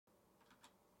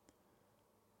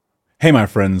Hey, my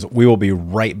friends, we will be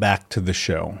right back to the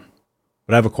show.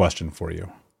 But I have a question for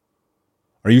you.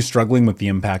 Are you struggling with the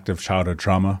impact of childhood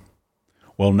trauma?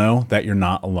 Well, know that you're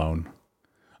not alone.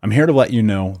 I'm here to let you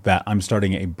know that I'm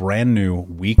starting a brand new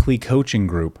weekly coaching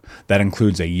group that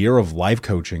includes a year of life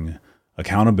coaching,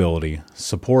 accountability,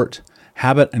 support,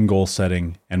 habit and goal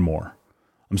setting, and more.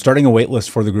 I'm starting a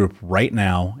waitlist for the group right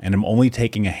now, and I'm only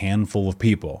taking a handful of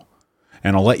people.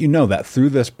 And I'll let you know that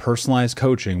through this personalized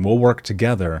coaching, we'll work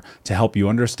together to help you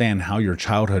understand how your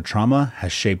childhood trauma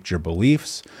has shaped your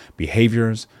beliefs,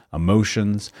 behaviors,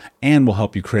 emotions, and will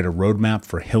help you create a roadmap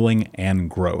for healing and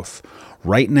growth.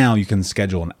 Right now, you can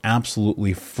schedule an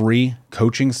absolutely free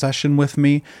coaching session with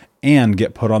me and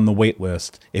get put on the wait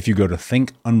list if you go to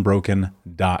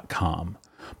thinkunbroken.com.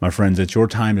 My friends, it's your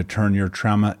time to turn your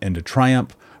trauma into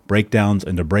triumph, breakdowns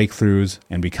into breakthroughs,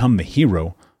 and become the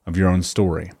hero of your own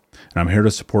story. And I'm here to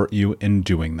support you in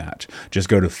doing that. Just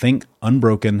go to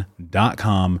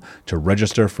thinkunbroken.com to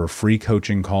register for a free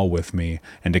coaching call with me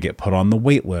and to get put on the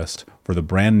wait list for the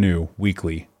brand new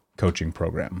weekly coaching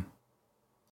program.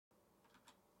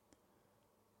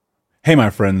 Hey,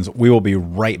 my friends, we will be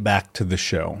right back to the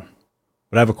show.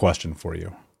 But I have a question for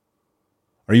you.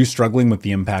 Are you struggling with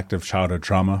the impact of childhood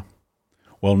trauma?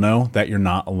 Well, know that you're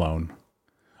not alone.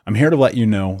 I'm here to let you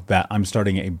know that I'm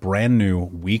starting a brand new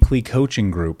weekly coaching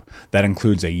group that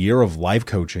includes a year of life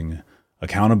coaching,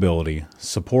 accountability,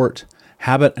 support,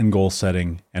 habit and goal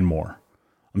setting, and more.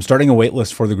 I'm starting a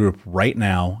waitlist for the group right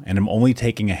now, and I'm only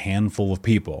taking a handful of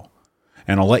people.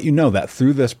 And I'll let you know that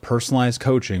through this personalized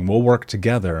coaching, we'll work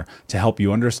together to help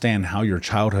you understand how your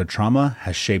childhood trauma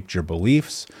has shaped your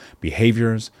beliefs,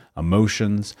 behaviors,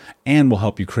 emotions, and will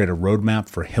help you create a roadmap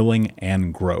for healing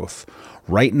and growth.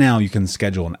 Right now, you can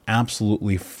schedule an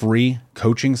absolutely free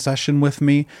coaching session with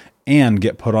me and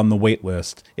get put on the wait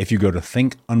list if you go to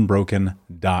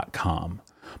thinkunbroken.com.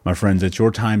 My friends, it's your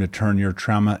time to turn your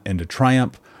trauma into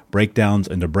triumph, breakdowns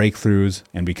into breakthroughs,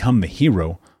 and become the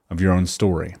hero of your own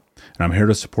story. And I'm here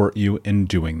to support you in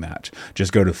doing that.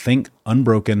 Just go to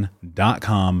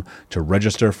thinkunbroken.com to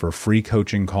register for a free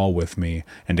coaching call with me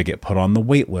and to get put on the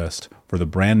wait list for the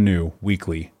brand new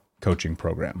weekly coaching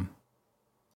program.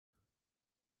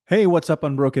 Hey, what's up,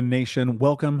 Unbroken Nation?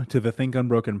 Welcome to the Think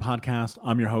Unbroken podcast.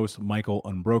 I'm your host, Michael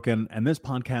Unbroken, and this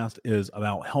podcast is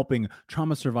about helping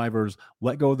trauma survivors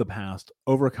let go of the past,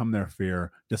 overcome their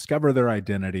fear, discover their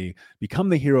identity, become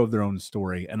the hero of their own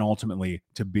story, and ultimately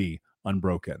to be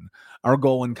unbroken. Our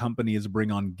goal in company is to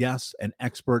bring on guests and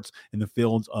experts in the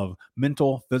fields of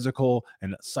mental, physical,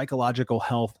 and psychological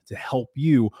health to help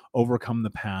you overcome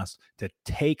the past, to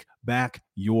take back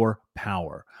your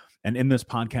power. And in this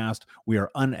podcast, we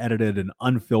are unedited and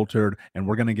unfiltered, and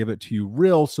we're going to give it to you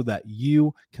real so that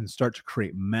you can start to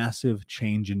create massive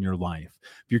change in your life.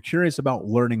 If you're curious about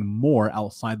learning more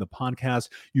outside the podcast,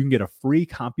 you can get a free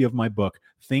copy of my book,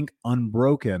 Think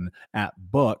Unbroken, at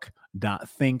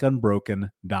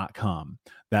book.thinkunbroken.com.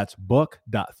 That's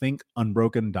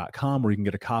book.thinkunbroken.com, where you can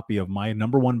get a copy of my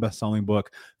 #1 best-selling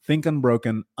book, Think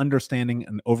Unbroken: Understanding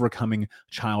and Overcoming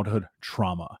Childhood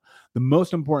Trauma. The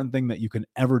most important thing that you can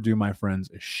ever do, my friends,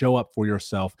 is show up for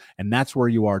yourself, and that's where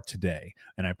you are today.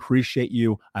 And I appreciate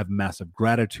you. I have massive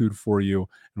gratitude for you.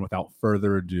 And without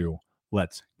further ado,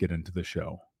 let's get into the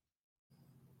show.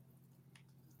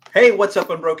 Hey, what's up,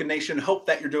 Unbroken Nation? Hope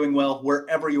that you're doing well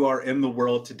wherever you are in the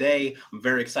world today. I'm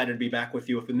very excited to be back with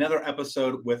you with another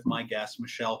episode with my guest,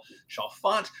 Michelle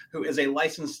Chalfant, who is a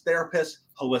licensed therapist,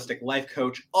 holistic life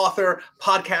coach, author,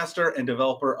 podcaster, and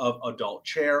developer of Gestalt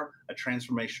Chair, a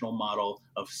transformational model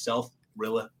of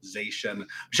self-realization.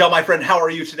 Michelle, my friend, how are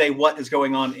you today? What is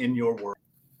going on in your world?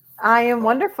 I am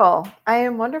wonderful.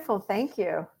 Thank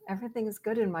you. Everything is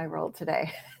good in my world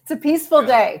today. It's a peaceful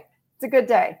day. It's a good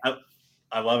day.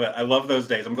 I love it. I love those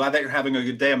days. I'm glad that you're having a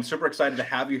good day. I'm super excited to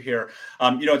have you here.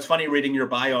 It's funny reading your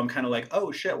bio. I'm kind of like,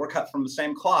 oh shit, we're cut from the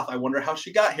same cloth. I wonder how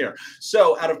she got here.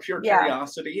 So out of pure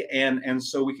curiosity, and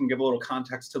so we can give a little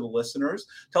context to the listeners,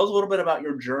 tell us a little bit about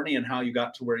your journey and how you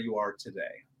got to where you are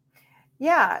today.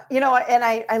 Yeah. And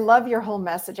I love your whole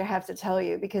message, I have to tell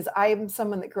you, because I'm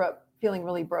someone that grew up feeling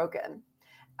really broken.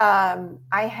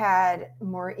 I had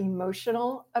more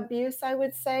emotional abuse, I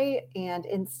would say, and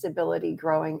instability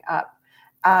growing up.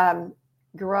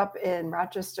 Grew up in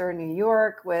Rochester, New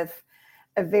York, with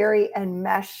a very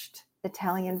enmeshed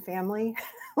Italian family.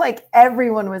 Like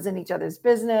everyone was in each other's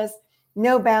business,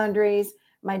 no boundaries.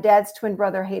 My dad's twin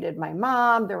brother hated my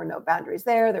mom. There were no boundaries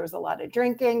there. There was a lot of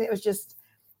drinking. It was just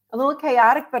a little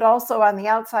chaotic, but also on the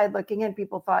outside looking in,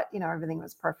 people thought, everything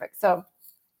was perfect. So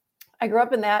I grew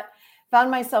up in that found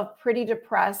myself pretty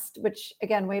depressed, which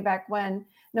again, way back when,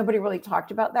 nobody really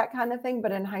talked about that kind of thing.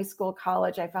 But in high school,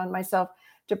 college, I found myself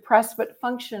depressed, but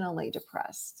functionally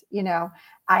depressed.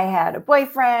 I had a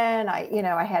boyfriend,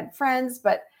 I had friends,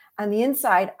 but on the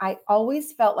inside, I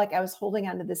always felt like I was holding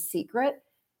on to this secret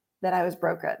that I was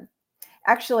broken.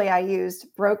 Actually, I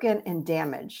used broken and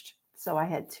damaged. So I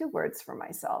had 2 words for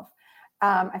myself.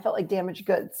 I felt like damaged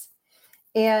goods.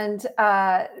 And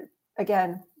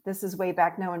again, this is way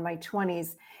back now in my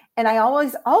 20s. And I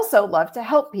always also loved to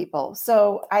help people.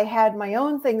 So I had my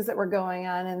own things that were going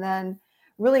on, and then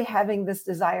really having this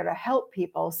desire to help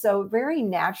people. So very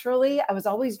naturally, I was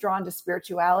always drawn to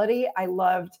spirituality. I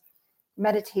loved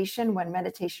meditation when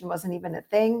meditation wasn't even a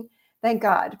thing. Thank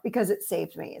God, because it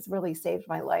saved me. It's really saved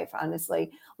my life,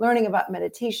 honestly. Learning about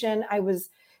meditation, I was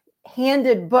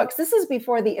handed books. This is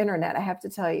before the internet, I have to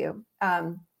tell you.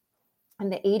 In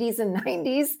the 80s and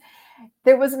 90s,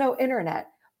 there was no internet.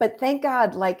 But thank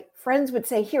God, like friends would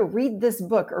say, here, read this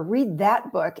book or read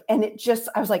that book. And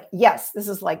I was like, yes, this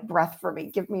is like breath for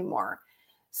me. Give me more.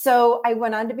 So I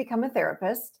went on to become a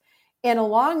therapist. And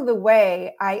along the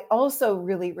way, I also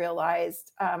really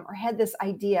realized or had this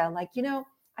idea like, I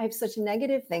have such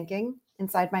negative thinking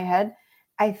inside my head.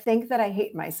 I think that I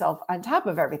hate myself on top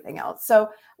of everything else. So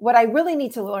what I really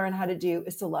need to learn how to do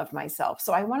is to love myself.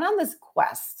 So I went on this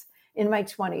quest in my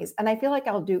 20s. And I feel like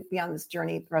I'll be on this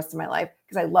journey the rest of my life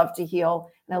because I love to heal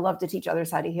and I love to teach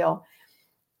others how to heal.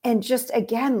 And just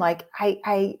again, like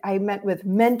I met with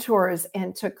mentors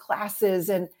and took classes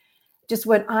and just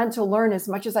went on to learn as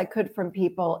much as I could from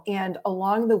people. And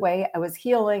along the way, I was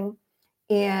healing.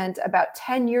 And about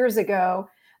 10 years ago,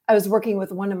 I was working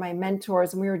with one of my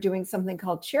mentors and we were doing something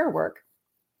called chair work.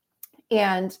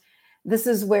 And this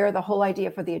is where the whole idea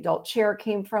for the adult chair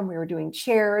came from. We were doing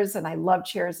chairs and I love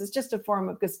chairs. It's just a form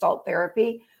of Gestalt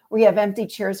therapy where you have empty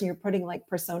chairs and you're putting like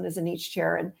personas in each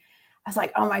chair. And I was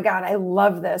like, oh my God, I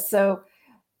love this. So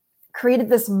created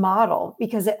this model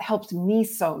because it helped me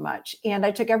so much. And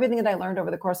I took everything that I learned over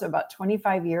the course of about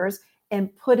 25 years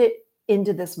and put it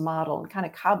into this model and kind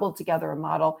of cobbled together a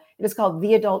model. It is called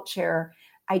the adult chair.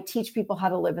 I teach people how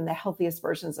to live in the healthiest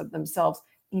versions of themselves,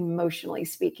 emotionally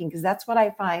speaking, because that's what I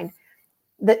find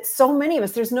that so many of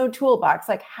us, there's no toolbox.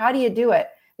 Like, how do you do it?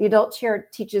 The adult chair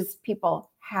teaches people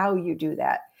how you do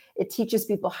that. It teaches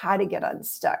people how to get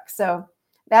unstuck. So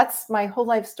that's my whole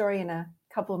life story in a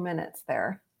couple of minutes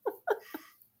there.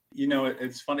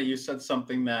 It's funny. You said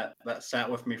something that sat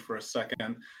with me for a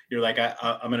second. You're like,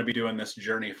 I'm going to be doing this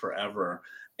journey forever.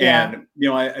 Yeah. And,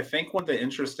 I think one of the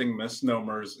interesting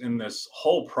misnomers in this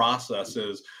whole process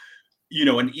is,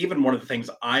 and even one of the things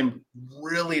I'm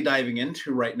really diving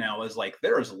into right now is like,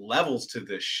 there's levels to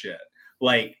this shit.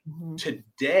 Like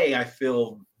today I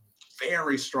feel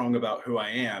very strong about who I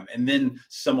am. And then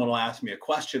someone will ask me a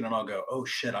question and I'll go, oh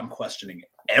shit, I'm questioning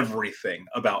everything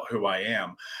about who I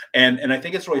am. And I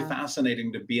think it's really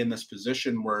fascinating to be in this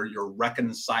position where you're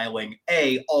reconciling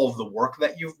A, all of the work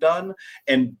that you've done,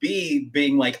 and B,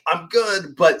 being like, I'm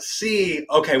good, but C,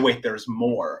 okay, wait, there's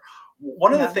more.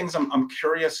 One of the things I'm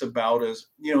curious about is,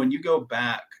 when you go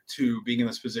back to being in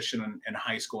this position in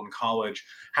high school and college,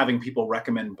 having people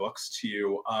recommend books to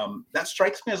you, that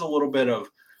strikes me as a little bit of,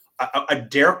 I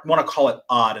dare want to call it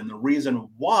odd. And the reason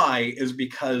why is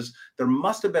because there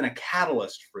must have been a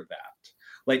catalyst for that.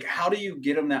 Like, how do you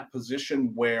get in that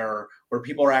position where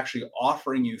people are actually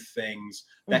offering you things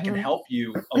that can help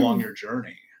you along your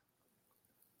journey?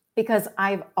 Because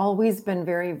I've always been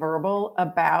very verbal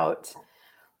about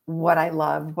what I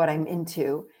love, what I'm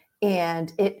into.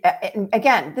 And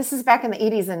again, this is back in the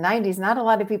 80s and 90s. Not a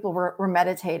lot of people were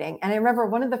meditating. And I remember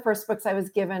one of the first books I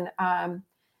was given,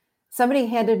 somebody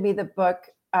handed me the book,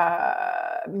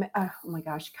 oh my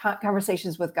gosh,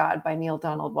 Conversations with God by Neil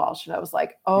Donald Walsh. And I was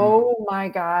like, oh my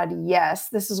God, yes,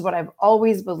 this is what I've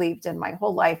always believed in my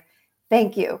whole life.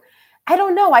 Thank you. I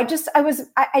don't know. I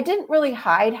didn't really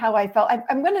hide how I felt.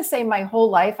 I'm going to say my whole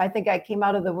life, I think I came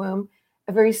out of the womb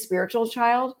a very spiritual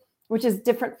child, which is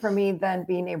different for me than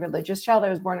being a religious child. I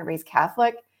was born and raised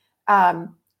Catholic.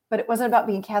 But it wasn't about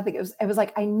being Catholic. It was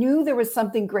like, I knew there was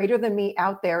something greater than me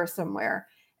out there somewhere.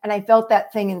 And I felt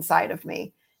that thing inside of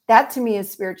me. That to me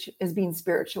is being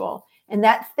spiritual. And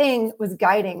that thing was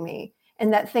guiding me.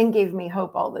 And that thing gave me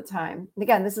hope all the time. And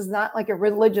again, this is not like a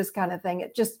religious kind of thing.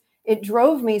 It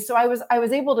drove me. So I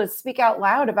was able to speak out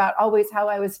loud about always how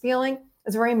I was feeling. I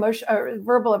was very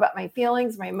verbal about my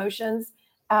feelings, my emotions.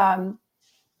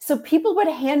 So people would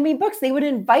hand me books. They would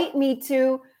invite me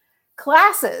to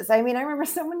classes. I mean, I remember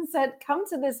someone said, come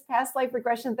to this past life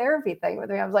regression therapy thing with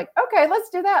me. I was like, okay,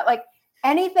 let's do that. Like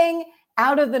anything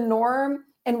out of the norm.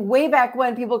 And way back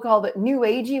when people called it new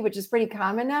agey, which is pretty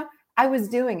common now, I was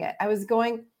doing it. I was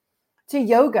going to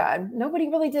yoga. Nobody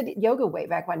really did yoga way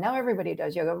back when. Now everybody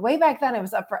does yoga. Way back then, I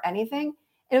was up for anything.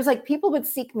 It was like people would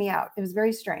seek me out. It was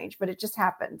very strange, but it just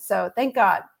happened. So thank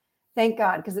God,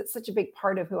 because it's such a big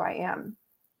part of who I am.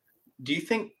 Do you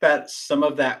think that some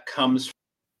of that comes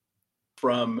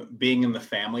from being in the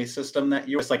family system that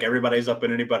you, it's like everybody's up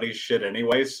in anybody's shit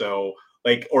anyway? So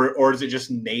like, or is it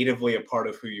just natively a part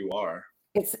of who you are?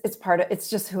 It's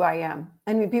just who I am.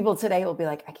 I mean, people today will be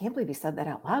like, I can't believe you said that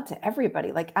out loud to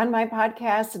everybody. Like on my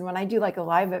podcast, and when I do like a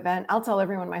live event, I'll tell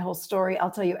everyone my whole story. I'll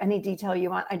tell you any detail you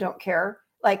want. I don't care.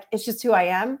 Like, it's just who I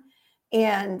am.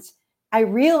 And I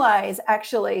realize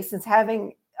actually, since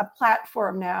having a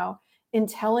platform now in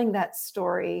telling that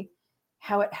story,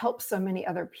 how it helps so many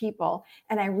other people.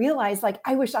 And I realized, like,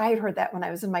 I wish I had heard that when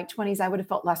I was in my 20s. I would have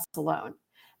felt less alone.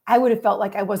 I would have felt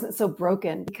like I wasn't so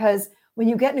broken, because when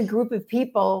you get in a group of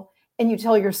people and you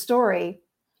tell your story,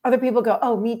 other people go,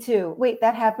 oh, me too. Wait,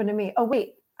 that happened to me. Oh,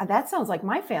 wait, that sounds like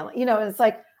my family. You know, it's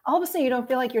like all of a sudden you don't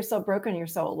feel like you're so broken, you're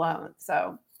so alone.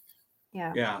 So,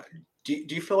 yeah. Yeah. Do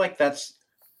you feel like that's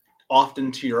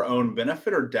often to your own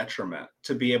benefit or detriment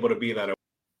to be able to be that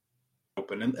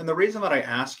open? And the reason that I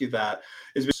ask you that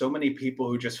is because so many people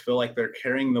who just feel like they're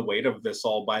carrying the weight of this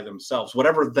all by themselves,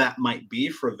 whatever that might be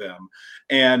for them.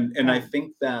 And I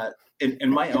think that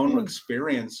in my own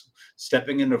experience,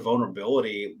 stepping into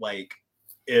vulnerability like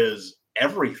is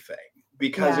everything,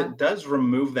 because it does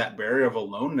remove that barrier of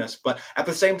aloneness. But at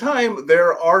the same time,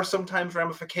 there are sometimes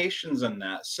ramifications in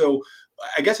that. So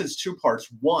I guess it's two parts.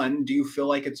 One, do you feel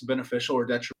like it's beneficial or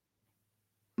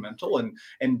detrimental?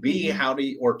 And B, how do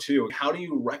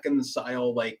you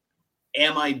reconcile, like,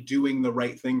 am I doing the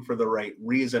right thing for the right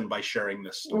reason by sharing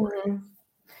this story?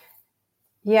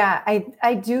 Yeah,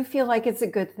 I do feel like it's a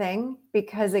good thing,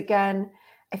 because again,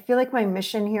 I feel like my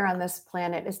mission here on this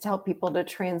planet is to help people to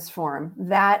transform.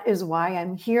 That is why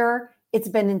I'm here. It's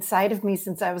been inside of me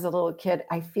since I was a little kid.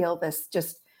 I feel this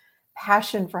just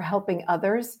passion for helping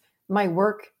others. My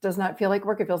work does not feel like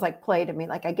work. It feels like play to me.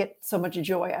 Like I get so much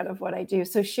joy out of what I do.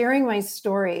 So sharing my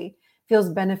story feels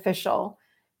beneficial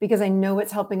because I know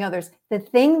it's helping others. The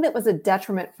thing that was a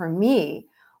detriment for me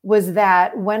was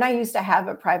that when I used to have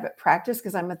a private practice,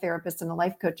 because I'm a therapist and a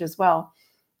life coach as well,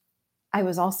 I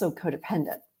was also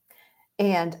codependent.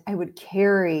 And I would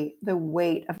carry the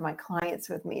weight of my clients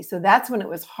with me. So that's when it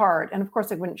was hard. And of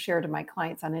course, I wouldn't share to my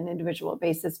clients on an individual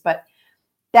basis, but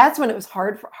that's when it was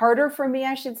harder for me,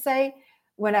 I should say,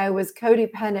 when I was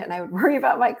codependent and I would worry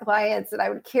about my clients and I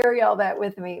would carry all that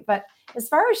with me. But as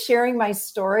far as sharing my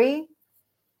story,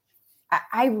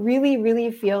 I really,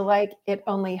 really feel like it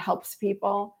only helps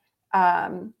people.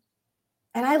 And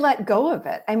I let go of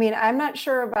it. I mean, I'm not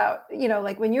sure about,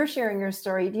 like when you're sharing your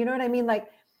story, do you know what I mean? Like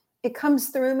it comes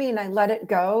through me and I let it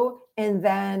go and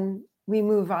then we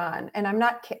move on. And I'm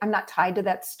not tied to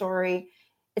that story.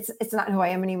 It's not who I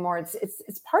am anymore.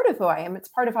 It's part of who I am. It's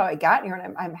part of how I got here.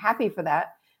 And I'm happy for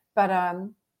that. But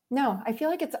no, I feel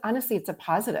like it's a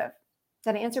positive.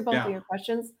 Did I answer both of your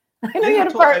questions? I know you had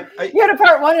a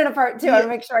part one and a part two. I want to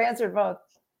make sure I answered both.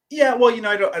 Yeah, well,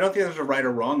 I don't think there's a right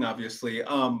or wrong, obviously.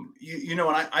 And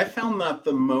I found that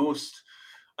the most,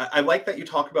 I like that you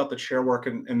talk about the chair work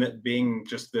and it being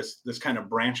just this kind of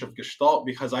branch of Gestalt,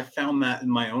 because I found that in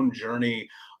my own journey,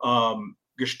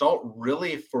 Gestalt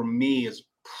really for me is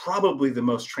probably the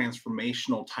most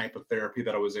transformational type of therapy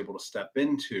that I was able to step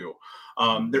into.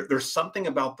 There's something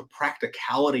about the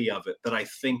practicality of it that I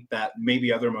think that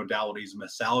maybe other modalities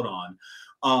miss out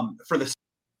on. For the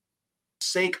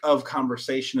sake of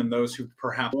conversation and those who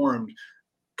perhaps formed,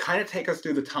 kind of take us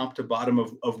through the top to bottom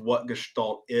of what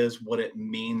Gestalt is, what it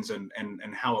means, and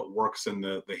how it works in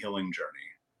the healing journey.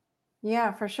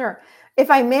 Yeah, for sure. If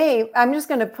I may, I'm just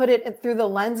going to put it through the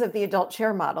lens of the adult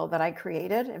chair model that I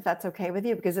created, if that's okay with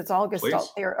you, because it's all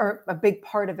Gestalt there, or a big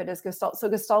part of it is Gestalt. So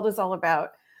Gestalt is all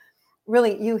about,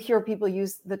 really, you hear people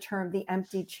use the term the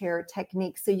empty chair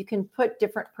technique. So you can put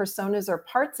different personas or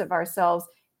parts of ourselves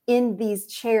in these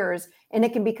chairs, and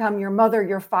it can become your mother,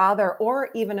 your father, or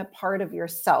even a part of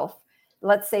yourself.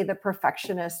 Let's say the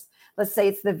perfectionist, let's say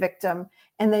it's the victim.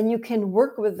 And then you can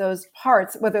work with those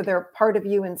parts, whether they're part of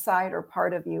you inside or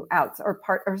part of you out,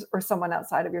 or someone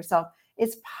outside of yourself.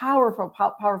 It's powerful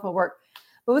work.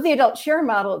 But with the adult chair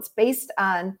model, it's based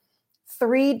on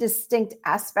 3 distinct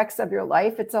aspects of your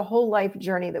life. It's a whole life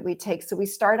journey that we take. So we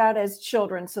start out as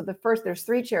children. So there's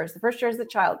 3 chairs. The first chair is the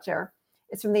child chair.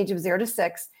 It's from the age of 0 to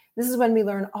 6. This is when we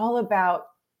learn all about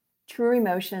true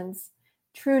emotions,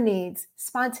 true needs,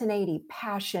 spontaneity,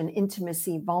 passion,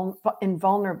 intimacy, and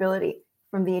vulnerability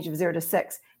from the age of 0 to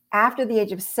 6. After the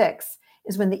age of 6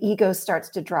 is when the ego starts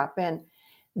to drop in.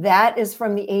 That is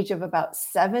from the age of about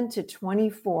 7 to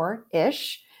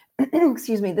 24-ish.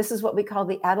 Excuse me. This is what we call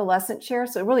the adolescent chair.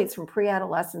 So really it's from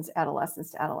pre-adolescence,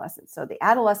 adolescence to adolescence. So the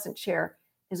adolescent chair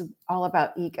is all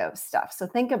about ego stuff. So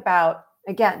think about,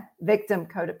 again, victim,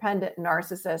 codependent,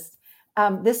 narcissist.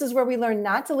 This is where we learn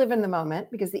not to live in the moment,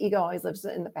 because the ego always lives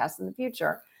in the past and the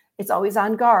future. It's always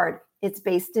on guard. It's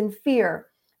based in fear.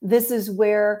 This is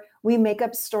where we make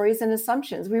up stories and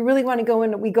assumptions. We really want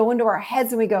to we go into our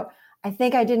heads and we go, I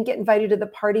think I didn't get invited to the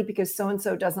party because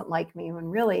so-and-so doesn't like me. When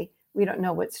really, we don't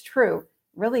know what's true.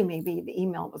 Really, maybe the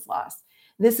email was lost.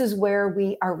 This is where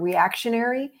we are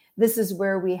reactionary. This is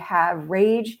where we have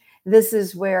rage. This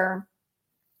is where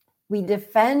we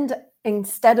defend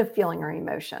instead of feeling our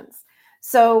emotions.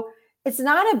 So it's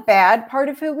not a bad part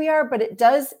of who we are, but it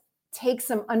does take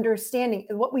some understanding.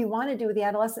 What we want to do with the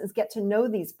adolescent is get to know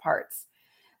these parts.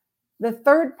 The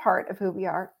third part of who we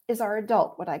are is our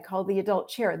adult, what I call the adult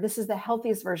chair. This is the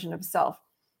healthiest version of self.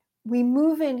 We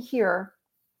move in here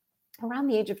around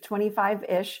the age of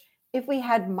 25-ish. If we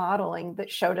had modeling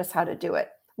that showed us how to do it,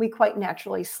 we quite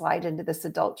naturally slide into this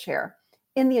adult chair.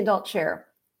 In the adult chair,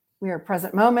 we are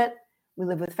present moment. We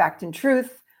live with fact and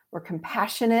truth. We're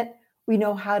compassionate. We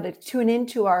know how to tune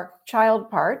into our child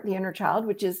part, the inner child,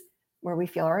 which is where we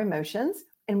feel our emotions,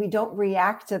 and we don't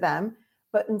react to them,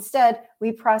 but instead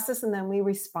we process and then we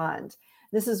respond.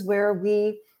 This is where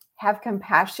we have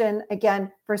compassion,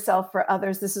 again, for self, for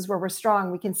others. This is where we're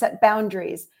strong. We can set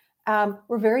boundaries.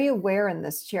 We're very aware in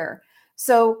this chair.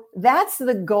 So that's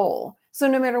the goal. So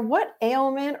no matter what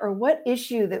ailment or what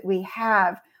issue that we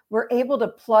have, we're able to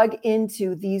plug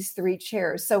into these three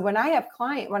chairs. So when I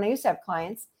used to have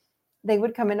clients, they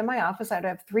would come into my office. I'd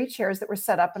have three chairs that were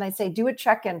set up, and I'd say, do a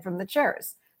check-in from the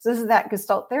chairs. So this is that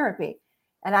Gestalt therapy.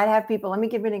 And I'd have people, let me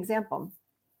give you an example.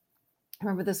 I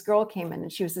remember this girl came in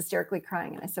and she was hysterically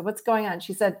crying. And I said, what's going on?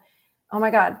 She said, oh my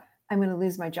God, I'm going to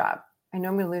lose my job. I know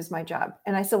I'm going to lose my job.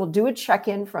 And I said, well, do a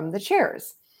check-in from the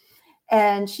chairs.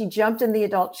 And she jumped in the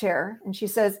adult chair and she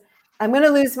says, I'm going to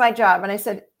lose my job. And I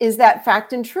said, is that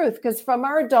fact and truth? Because from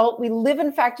our adult, we live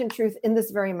in fact and truth in this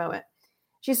very moment.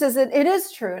 She says, it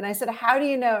is true. And I said, how do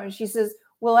you know? And she says,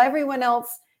 well, everyone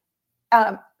else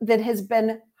that has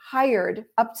been hired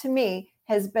up to me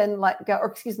has been let go, or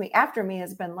excuse me, after me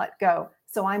has been let go.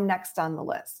 So I'm next on the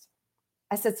list.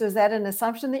 I said, so is that an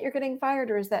assumption that you're getting fired,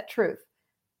 or is that truth?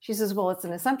 She says, well, it's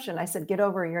an assumption. I said, get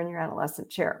over, you're in your adolescent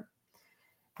chair.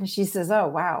 And she says, oh,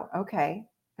 wow. Okay.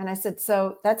 And I said,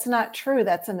 so that's not true.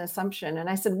 That's an assumption. And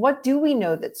I said, what do we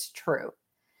know that's true?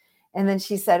 And then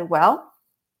she said, well,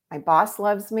 my boss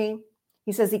loves me.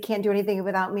 He says he can't do anything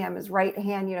without me. I'm his right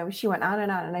hand. She went on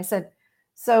and on. And I said,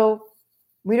 so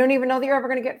we don't even know that you're ever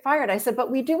going to get fired. I said, but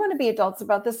we do want to be adults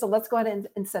about this. So let's go ahead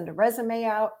and send a resume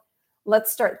out.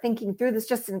 Let's start thinking through this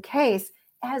just in case.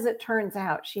 As it turns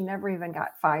out, she never even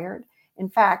got fired. In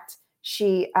fact,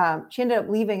 she ended up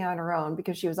leaving on her own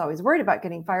because she was always worried about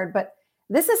getting fired. But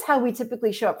this is how we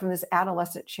typically show up from this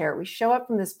adolescent chair. We show up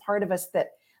from this part of us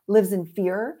that lives in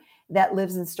fear, that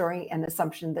lives in story and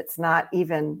assumption that's not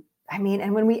even,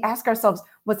 and when we ask ourselves,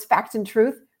 what's fact and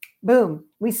truth? Boom,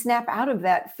 we snap out of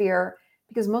that fear,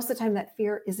 because most of the time that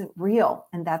fear isn't real,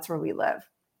 and that's where we live.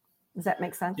 Does that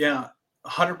make sense? Yeah,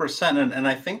 100%. And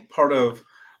I think part of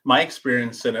my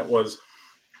experience in it was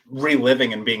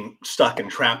reliving and being stuck and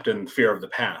trapped in fear of the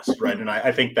past, right? And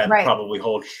I think that Right. probably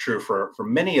holds true for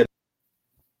many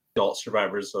adult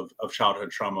survivors of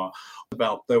childhood trauma.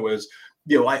 About there was,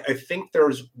 I think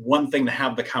there's one thing to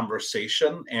have the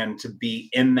conversation and to be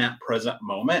in that present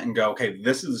moment and go, okay,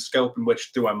 this is the scope in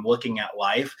which through I'm looking at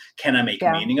life. Can I make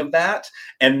meaning of that?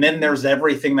 And then there's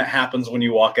everything that happens when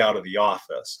you walk out of the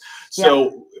office.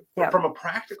 So from a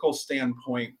practical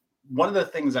standpoint, one of the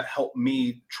things that helped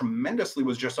me tremendously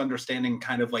was just understanding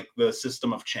kind of like the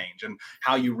system of change and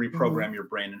how you reprogram your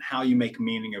brain and how you make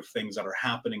meaning of things that are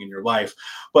happening in your life.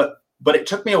 But it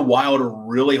took me a while to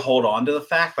really hold on to the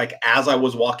fact, like as I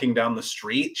was walking down the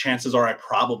street, chances are I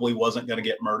probably wasn't going to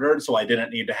get murdered. So I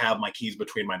didn't need to have my keys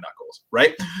between my knuckles.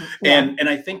 Right. And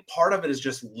I think part of it is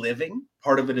just living.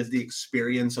 Part of it is the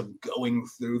experience of going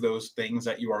through those things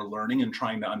that you are learning and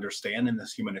trying to understand in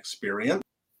this human experience.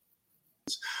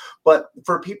 But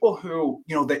for people who,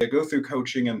 they go through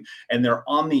coaching and they're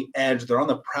on the edge, they're on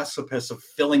the precipice of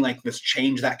feeling like this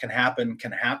change that can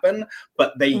happen,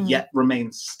 but they yet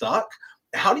remain stuck.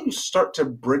 How do you start to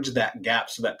bridge that gap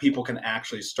so that people can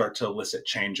actually start to elicit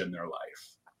change in their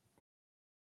life?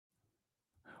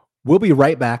 We'll be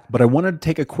right back, but I wanted to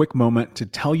take a quick moment to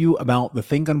tell you about the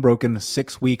Think Unbroken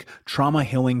 6-week trauma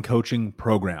healing coaching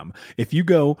program. If you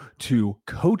go to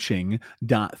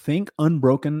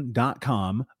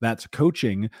coaching.thinkunbroken.com, that's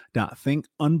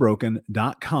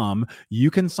coaching.thinkunbroken.com,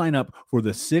 you can sign up for the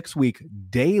 6-week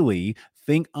daily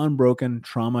Think Unbroken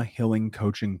trauma healing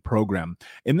coaching program.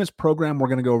 In this program, we're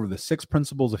going to go over the 6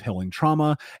 principles of healing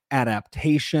trauma,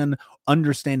 adaptation,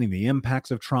 understanding the impacts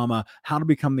of trauma, how to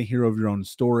become the hero of your own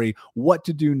story, what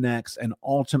to do next, and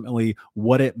ultimately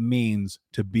what it means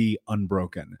to be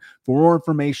unbroken. For more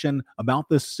information about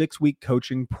this 6-week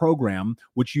coaching program,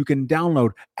 which you can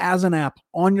download as an app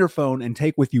on your phone and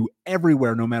take with you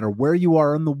everywhere, no matter where you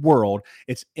are in the world,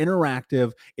 it's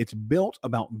interactive. It's built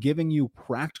about giving you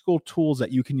practical tools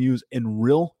that you can use in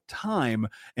real time.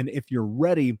 And if you're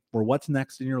ready for what's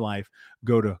next in your life,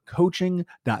 go to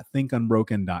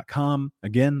coaching.thinkunbroken.com.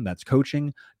 Again, that's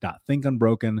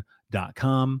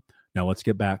coaching.thinkunbroken.com. Now let's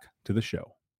get back to the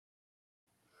show.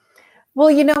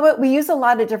 Well, you know what? We use a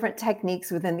lot of different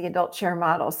techniques within the adult chair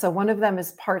model. So one of them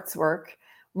is parts work.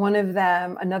 One of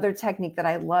them, another technique that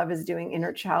I love is doing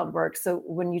inner child work. So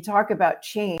when you talk about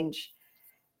change,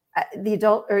 the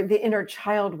adult or the inner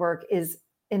child work is,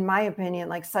 in my opinion,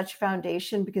 like such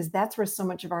foundation, because that's where so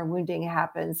much of our wounding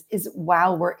happens, is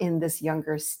while we're in this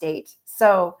younger state.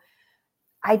 So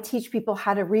I teach people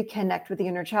how to reconnect with the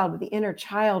inner child, but the inner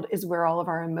child is where all of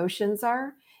our emotions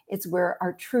are. It's where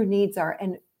our true needs are.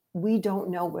 And we don't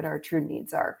know what our true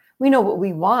needs are. We know what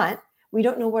we want. We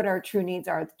don't know what our true needs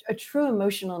are. A true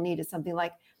emotional need is something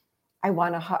like, I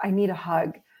need a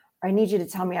hug, or I need you to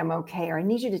tell me I'm okay, or I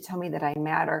need you to tell me that I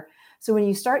matter. So when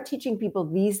you start teaching people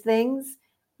these things,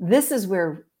 this is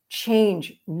where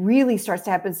change really starts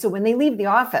to happen. So when they leave the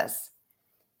office,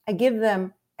 I give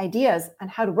them ideas on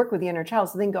how to work with the inner child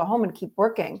so they can go home and keep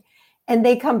working. And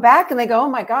they come back and they go, oh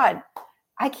my God,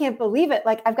 I can't believe it.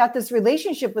 Like, I've got this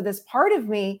relationship with this part of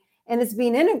me and it's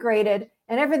being integrated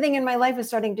and everything in my life is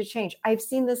starting to change. I've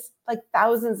seen this like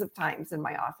thousands of times in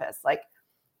my office, like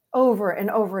over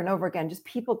and over and over again. Just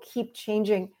people keep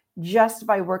changing just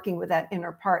by working with that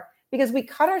inner part, because we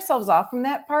cut ourselves off from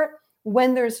that part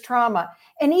when there's trauma.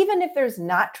 And even if there's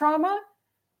not trauma,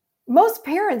 most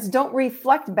parents don't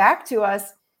reflect back to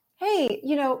us, hey,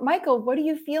 Michael, what are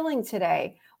you feeling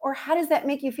today? Or how does that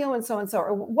make you feel when so-and-so?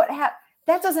 Or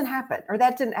that doesn't happen, or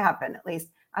that didn't happen, at least.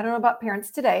 I don't know about parents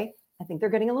today. I think they're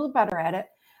getting a little better at it.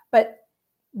 But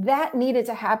that needed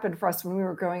to happen for us when we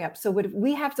were growing up. So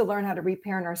we have to learn how to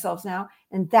reparent ourselves now.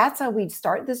 And that's how we'd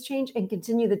start this change and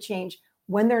continue the change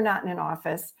when they're not in an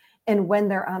office and when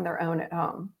they're on their own at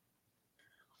home.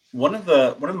 One of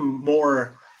the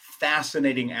more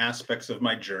fascinating aspects of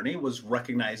my journey was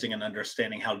recognizing and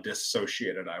understanding how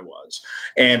dissociated I was,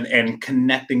 and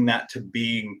connecting that to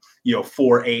being,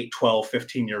 4, 8, 12,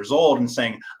 15 years old, and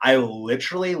saying, I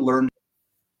literally learned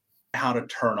how to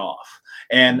turn off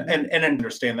and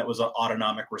understand that was an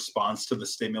autonomic response to the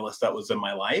stimulus that was in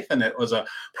my life. And it was a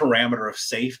parameter of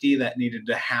safety that needed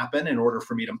to happen in order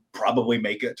for me to probably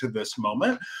make it to this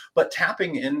moment. But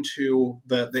tapping into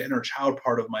the inner child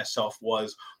part of myself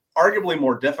was arguably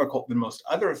more difficult than most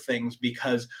other things,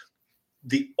 because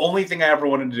the only thing I ever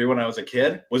wanted to do when I was a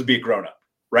kid was be a grown-up.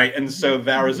 Right. And so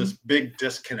there was this big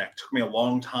disconnect. It took me a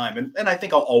long time. And I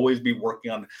think I'll always be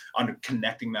working on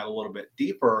connecting that a little bit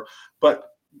deeper. But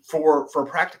for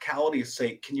practicality's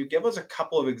sake, can you give us a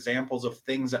couple of examples of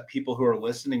things that people who are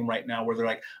listening right now, where they're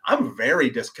like, I'm very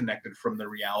disconnected from the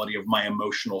reality of my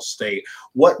emotional state?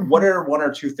 What are 1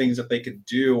 or 2 things that they could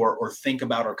do or think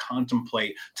about or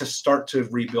contemplate to start to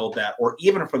rebuild that, or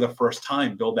even for the first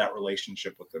time, build that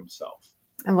relationship with themselves?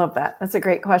 I love that. That's a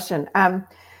great question.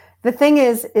 The thing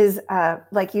is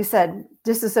like you said,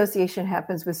 disassociation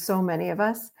happens with so many of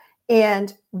us.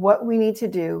 And what we need to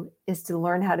do is to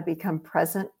learn how to become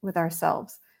present with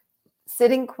ourselves,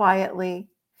 sitting quietly,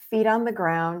 feet on the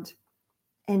ground,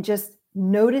 and just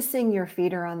noticing your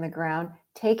feet are on the ground,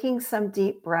 taking some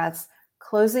deep breaths,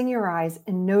 closing your eyes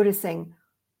and noticing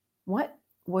what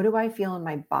do I feel in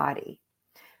my body?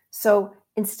 So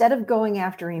instead of going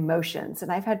after emotions,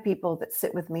 and I've had people that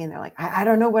sit with me and they're like, I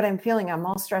don't know what I'm feeling. I'm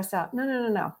all stressed out.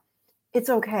 No. It's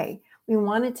okay. We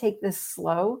want to take this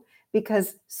slow,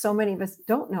 because so many of us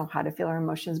don't know how to feel our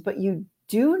emotions, but you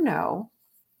do know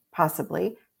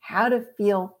possibly how to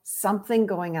feel something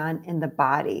going on in the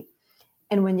body.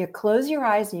 And when you close your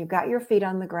eyes and you've got your feet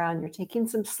on the ground, you're taking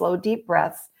some slow, deep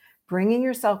breaths, bringing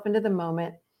yourself into the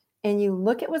moment, and you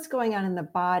look at what's going on in the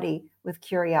body with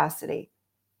curiosity,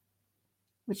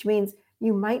 which means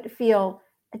you might feel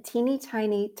a teeny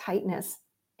tiny tightness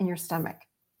in your stomach.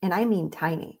 And I mean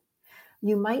tiny.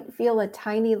 You might feel a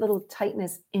tiny little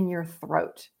tightness in your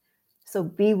throat. So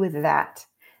be with that.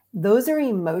 Those are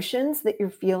emotions that you're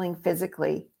feeling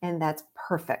physically, and that's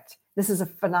perfect. This is a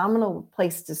phenomenal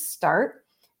place to start.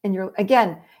 And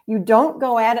you don't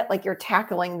go at it like you're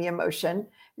tackling the emotion.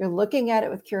 You're looking at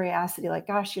it with curiosity, like,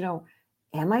 gosh, am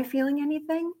I feeling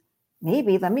anything?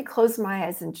 Maybe. Let me close my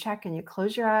eyes and check. And you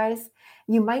close your eyes.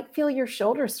 You might feel your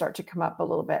shoulders start to come up a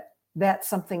little bit. That's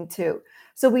something too.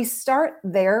 So we start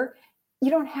there. You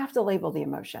don't have to label the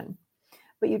emotion,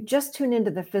 but you just tune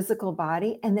into the physical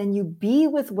body, and then you be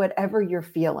with whatever you're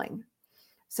feeling.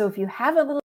 So if you have a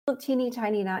little teeny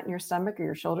tiny knot in your stomach or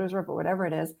your shoulders or whatever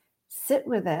it is, sit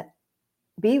with it,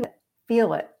 be with it,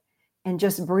 feel it, and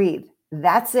just breathe.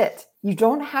 That's it. You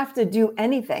don't have to do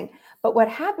anything. But what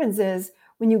happens is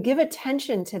when you give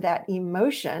attention to that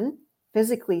emotion,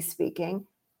 physically speaking,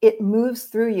 it moves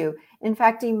through you. In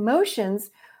fact,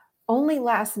 emotions only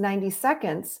last 90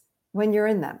 seconds when you're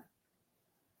in them.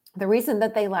 The reason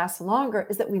that they last longer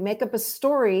is that we make up a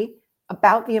story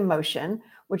about the emotion,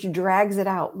 which drags it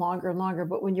out longer and longer.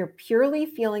 But when you're purely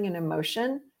feeling an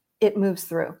emotion, it moves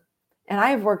through. And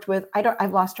I've worked with,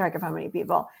 I've lost track of how many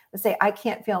people that say, I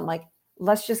can't feel. I'm like,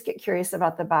 let's just get curious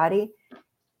about the body.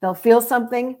 They'll feel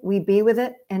something, we be with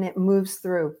it, and it moves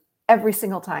through every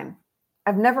single time.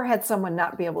 I've never had someone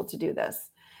not be able to do this,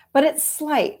 but it's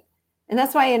slight. And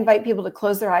that's why I invite people to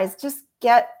close their eyes. Just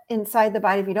get inside the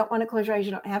body. If you don't want to close your eyes,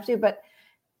 you don't have to, but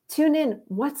tune in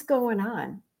what's going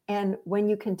on. And when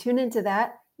you can tune into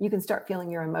that, you can start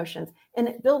feeling your emotions, and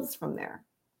it builds from there.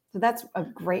 So that's a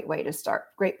great way to start.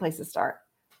 Great place to start.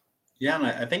 Yeah. And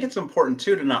I think it's important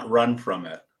too, to not run from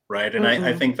it. Right. And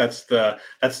I think that's the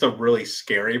really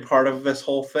scary part of this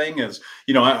whole thing is,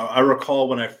 I recall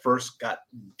when I first got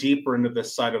deeper into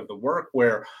this side of the work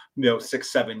where,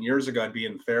 6-7 years ago, I'd be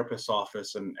in the therapist's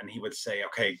office and he would say,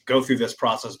 okay, go through this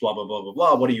process, blah, blah, blah, blah,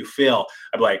 blah. What do you feel?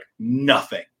 I'd be like,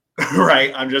 nothing.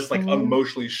 Right. I'm just like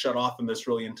emotionally shut off in this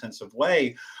really intensive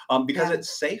way because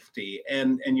it's safety.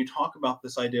 And you talk about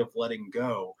this idea of letting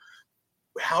go.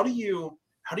 How do you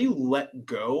let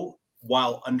go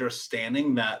while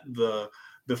understanding that the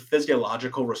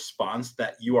physiological response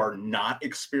that you are not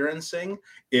experiencing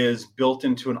is built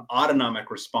into an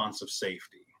autonomic response of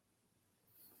safety?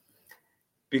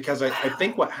 Because I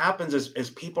think what happens is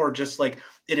people are just like,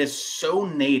 it is so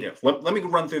native. Let me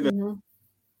run through this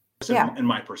in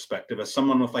my perspective as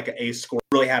someone with like an A score,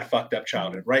 really had fucked up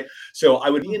childhood, right? So I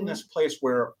would be in this place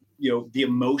where, the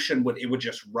emotion would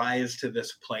just rise to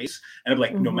this place and I'd be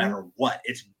like, no matter what,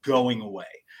 it's going away.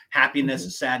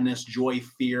 Happiness, sadness, joy,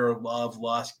 fear, love,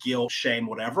 lust, guilt, shame,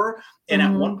 whatever. And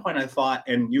at one point I thought,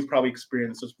 and you've probably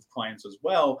experienced this with clients as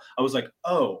well, I was like,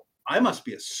 oh, I must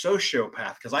be a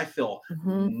sociopath because I feel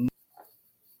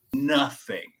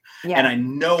nothing. Yeah. And I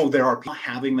know there are people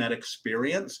having that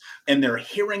experience and they're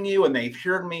hearing you and they've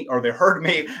heard me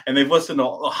and they've listened to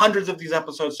hundreds of these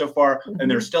episodes so far and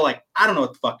they're still like, I don't know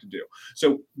what the fuck to do.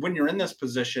 So when you're in this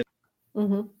position,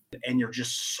 and you're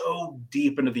just so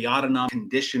deep into the autonomic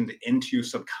conditioned into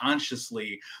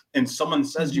subconsciously, and someone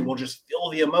says to you, well, just feel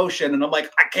the emotion. And I'm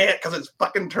like, I can't because it's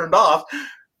fucking turned off.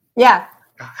 Yeah.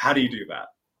 How do you do that?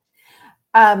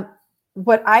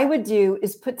 What I would do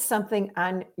is put something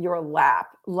on your lap,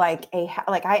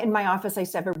 in my office, I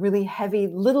used to have a really heavy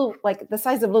little, like the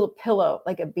size of a little pillow,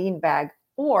 like a bean bag,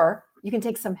 or you can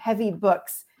take some heavy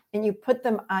books and you put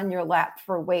them on your lap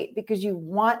for weight because you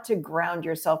want to ground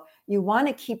yourself. You want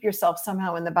to keep yourself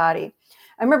somehow in the body.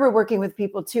 I remember working with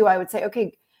people too. I would say,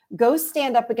 okay, go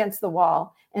stand up against the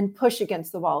wall and push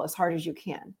against the wall as hard as you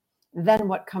can. Then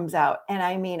what comes out? And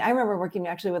I remember working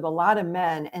actually with a lot of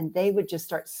men and they would just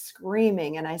start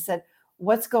screaming. And I said,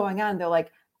 what's going on? They're like,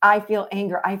 I feel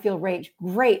anger. I feel rage.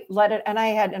 Great. Let it. And I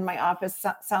had in my office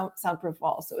soundproof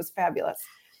walls. So it was fabulous.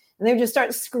 And they would just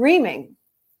start screaming.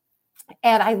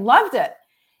 And I loved it.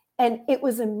 And it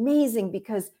was amazing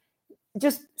because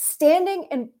just standing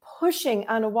and pushing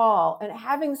on a wall and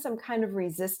having some kind of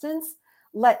resistance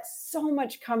let so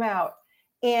much come out.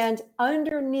 And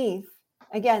underneath,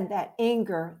 again, that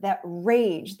anger, that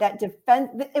rage, that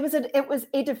defense, it was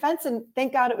a defense, and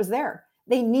thank God it was there.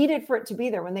 They needed for it to be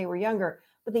there when they were younger,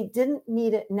 but they didn't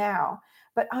need it now.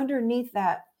 But underneath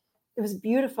that, it was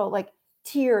beautiful, like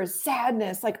tears,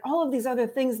 sadness, like all of these other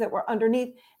things that were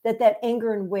underneath that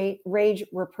anger and rage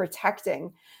were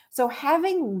protecting. So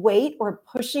having weight or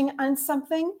pushing on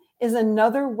something is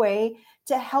another way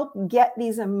to help get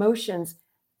these emotions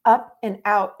up and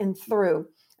out and through.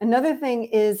 Another thing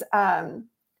is,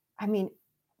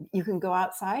 you can go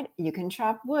outside, you can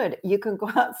chop wood, you can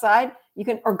go outside,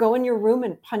 or go in your room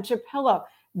and punch a pillow.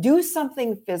 Do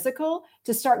something physical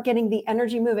to start getting the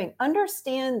energy moving.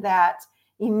 Understand that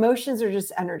emotions are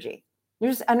just energy. They're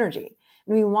just energy.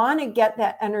 And we want to get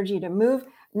that energy to move,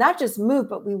 not just move,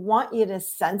 but we want you to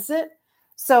sense it.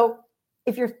 So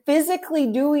if you're physically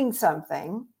doing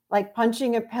something like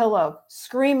punching a pillow,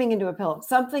 screaming into a pillow,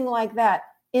 something like that,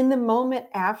 in the moment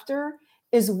after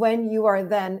is when you are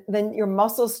then your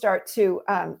muscles start to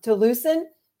loosen,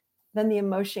 then the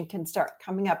emotion can start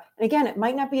coming up. And again, it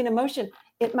might not be an emotion.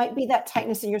 It might be that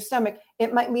tightness in your stomach.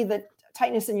 It might be the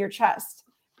tightness in your chest.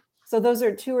 So those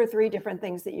are 2 or 3 different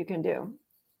things that you can do.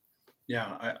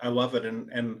 Yeah, I love it.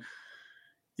 And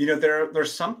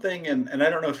there's something, and I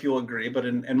don't know if you'll agree, but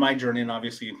in my journey, and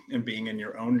obviously in being in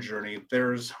your own journey,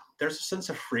 there's a sense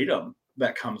of freedom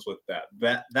that comes with that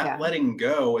Yeah. letting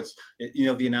go is,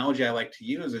 the analogy I like to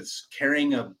use, it's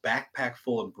carrying a backpack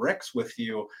full of bricks with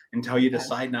you until you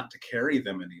decide not to carry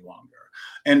them any longer.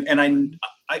 And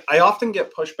I often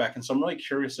get pushback, and so I'm really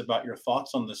curious about your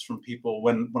thoughts on this from people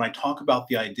when I talk about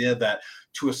the idea that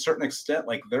to a certain extent,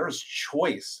 like there's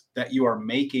choice that you are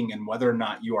making and whether or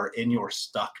not you are in your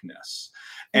stuckness.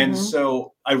 And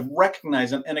so I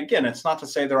recognize, and again, it's not to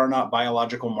say there are not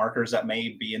biological markers that may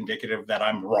be indicative that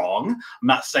I'm wrong. I'm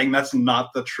not saying that's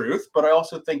not the truth, but I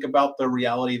also think about the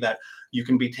reality that you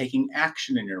can be taking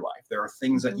action in your life. There are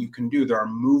things that you can do. There are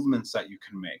movements that you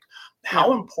can make.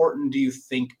 How important do you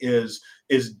think is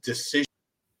decision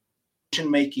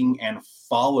making and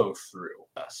follow through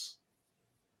us?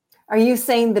 Are you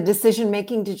saying the decision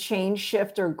making to change,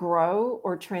 shift, or grow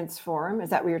or transform? Is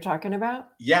that what you're talking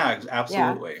about? Yeah,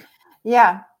 absolutely.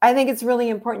 Yeah, I think it's really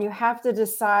important. You have to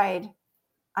decide,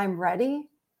 I'm ready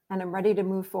and I'm ready to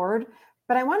move forward.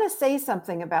 But I want to say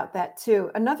something about that too.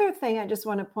 Another thing I just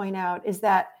want to point out is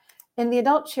that in the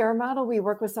adult chair model, we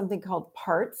work with something called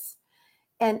parts.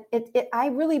 And I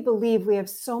really believe we have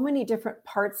so many different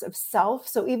parts of self.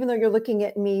 So even though you're looking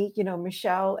at me,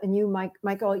 Michelle, and you,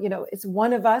 Michael, it's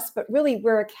one of us, but really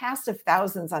we're a cast of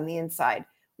thousands on the inside.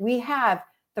 We have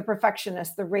the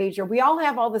perfectionist, the rager. We all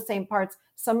have all the same parts.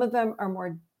 Some of them are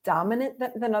more dominant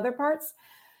than other parts.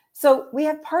 So we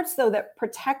have parts, though, that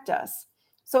protect us.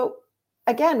 So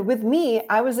again, with me,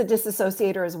 I was a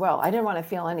disassociator as well. I didn't want to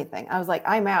feel anything. I was like,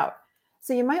 I'm out.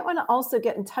 So you might want to also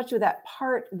get in touch with that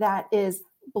part that is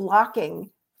blocking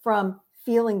from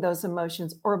feeling those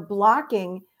emotions or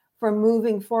blocking from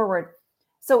moving forward.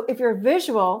 So if you're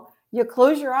visual, you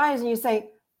close your eyes and you say,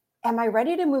 am I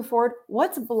ready to move forward?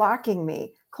 What's blocking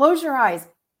me? Close your eyes.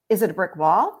 Is it a brick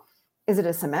wall? Is it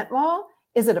a cement wall?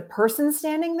 Is it a person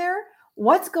standing there?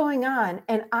 What's going on?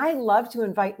 And I love to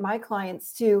invite my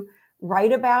clients to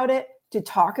write about it, to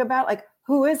talk about, like,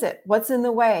 who is it? What's in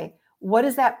the way? What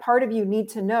does that part of you need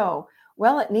to know?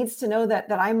 Well, it needs to know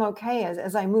that I'm okay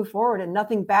as I move forward and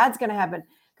nothing bad's going to happen.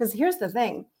 Because here's the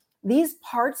thing, these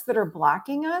parts that are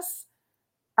blocking us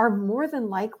are more than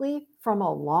likely from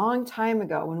a long time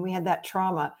ago when we had that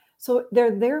trauma. So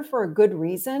they're there for a good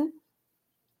reason.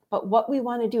 But what we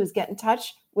want to do is get in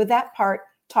touch with that part,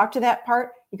 talk to that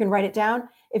part. You can write it down.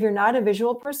 If you're not a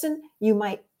visual person, you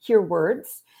might hear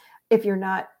words. If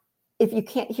you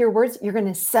can't hear words, you're going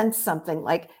to sense something.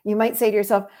 Like you might say to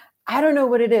yourself, I don't know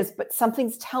what it is, but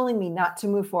something's telling me not to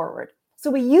move forward.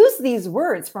 So we use these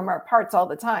words from our parts all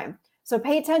the time. So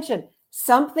pay attention.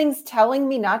 Something's telling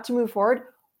me not to move forward.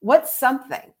 What's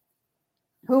something?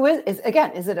 Who is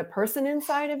it a person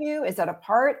inside of you? Is it a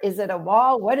part? Is it a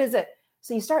wall? What is it?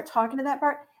 So you start talking to that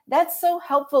part. That's so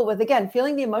helpful with, again,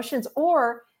 feeling the emotions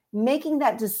or making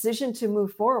that decision to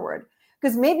move forward.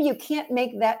 Because maybe you can't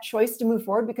make that choice to move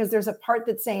forward because there's a part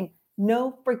that's saying,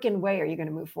 no freaking way are you going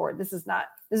to move forward. This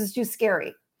is too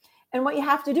scary. And what you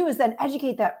have to do is then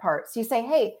educate that part. So you say,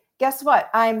 hey, guess what?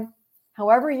 I'm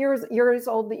however years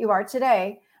old that you are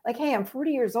today. Like, hey, I'm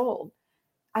 40 years old.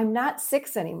 I'm not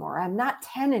 6 anymore. I'm not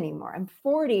 10 anymore. I'm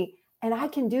 40 and I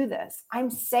can do this. I'm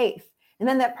safe. And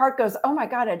then that part goes, oh my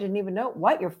God, I didn't even know.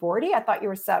 What, you're 40? I thought you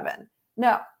were 7.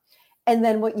 No. And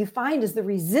then what you find is the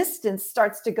resistance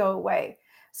starts to go away.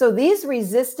 So these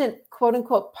resistant, quote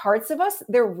unquote, parts of us,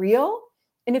 they're real.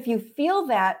 And if you feel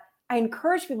that, I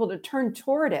encourage people to turn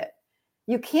toward it.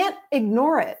 You can't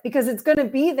ignore it because it's going to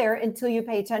be there until you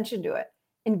pay attention to it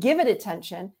and give it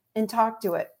attention and talk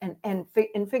to it and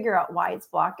figure out why it's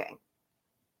blocking.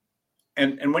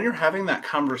 And when you're having that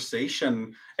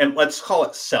conversation, and let's call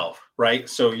it self, right?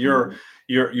 So your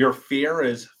fear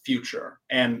is future.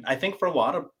 And I think for a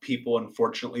lot of people,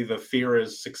 unfortunately, the fear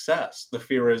is success. The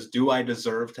fear is, do I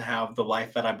deserve to have the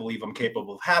life that I believe I'm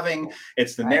capable of having?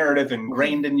 It's the narrative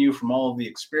ingrained in you from all of the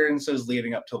experiences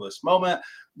leading up to this moment.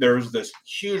 There's this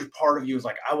huge part of you is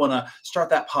like, I want to start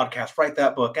that podcast, write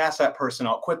that book, ask that person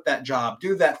out, quit that job,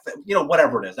 do that,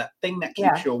 whatever it is, that thing that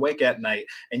keeps you awake at night.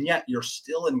 And yet you're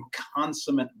still in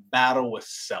consummate battle with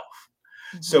self.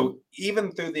 So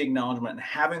even through the acknowledgement and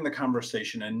having the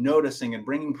conversation and noticing and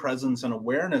bringing presence and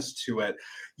awareness to it,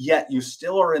 yet you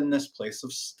still are in this place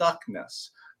of stuckness.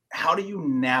 How do you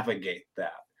navigate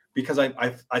that? Because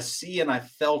I see and I've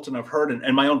felt and I've heard,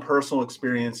 and my own personal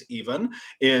experience even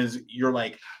is you're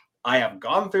like, I have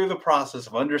gone through the process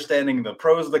of understanding the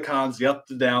pros, the cons, the up,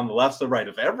 the down, the left, the right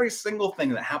of every single thing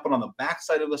that happened on the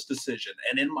backside of this decision.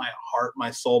 And in my heart, my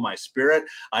soul, my spirit,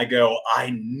 I go,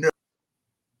 I know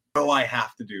I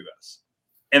have to do this.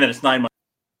 And then it's 9 months.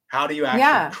 How do you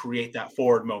actually create that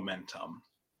forward momentum?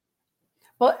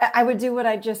 Well, I would do what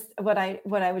I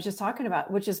was just talking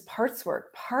about, which is parts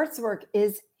work. Parts work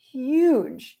is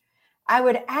huge. I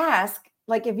would ask,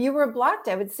 like, if you were blocked,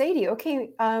 I would say to you, okay,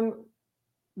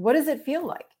 what does it feel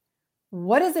like?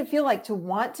 What does it feel like to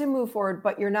want to move forward,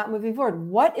 but you're not moving forward?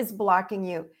 What is blocking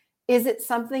you? Is it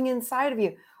something inside of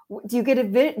you? Do you get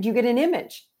an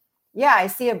image? Yeah, I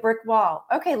see a brick wall.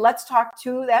 Okay, let's talk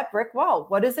to that brick wall.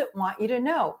 What does it want you to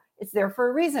know? It's there for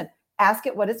a reason. Ask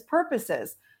it what its purpose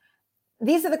is.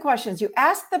 These are the questions. You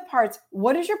ask the parts,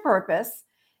 what is your purpose?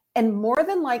 And more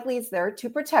than likely it's there to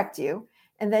protect you.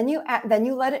 And then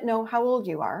you let it know how old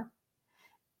you are,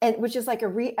 and which is like a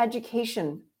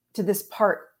re-education to this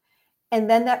part. And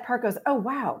then that part goes, oh,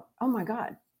 wow. Oh my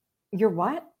God. You're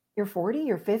what? You're 40,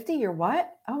 you're 50, you're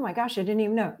what? Oh my gosh, I didn't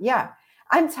even know. Yeah.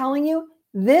 I'm telling you,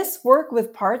 this work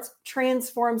with parts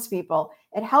transforms people.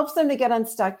 It helps them to get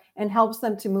unstuck and helps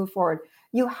them to move forward.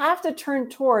 You have to turn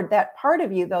toward that part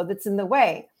of you, though, that's in the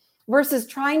way, versus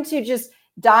trying to just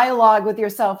dialogue with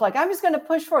yourself. Like, I'm just going to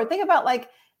push forward. Think about like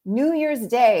New Year's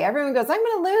Day. Everyone goes, I'm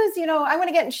going to lose, I'm going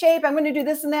to get in shape. I'm going to do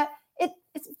this and that.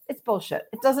 It's bullshit.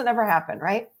 It doesn't ever happen,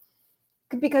 right?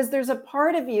 Because there's a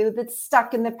part of you that's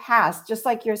stuck in the past, just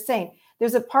like you're saying.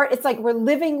 There's a part, it's like we're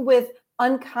living with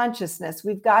unconsciousness.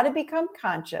 We've got to become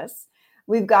conscious.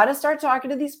 We've got to start talking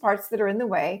to these parts that are in the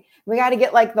way. We got to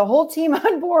get like the whole team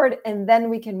on board, and then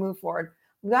we can move forward.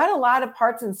 We've got a lot of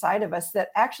parts inside of us that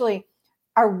actually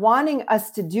are wanting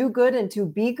us to do good and to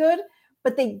be good,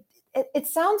 but it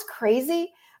sounds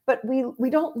crazy, but we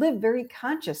don't live very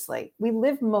consciously. We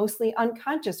live mostly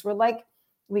unconscious.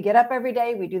 We get up every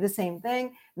day, we do the same thing,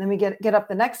 and then we get up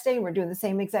the next day and we're doing the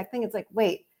same exact thing. It's like,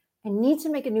 wait, I need to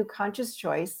make a new conscious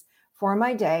choice for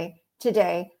my day.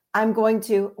 Today, I'm going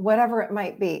to, whatever it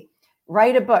might be,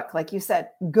 write a book, like you said,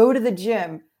 go to the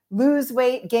gym, lose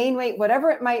weight, gain weight,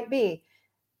 whatever it might be.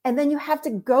 And then you have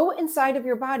to go inside of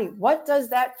your body. What does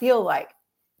that feel like?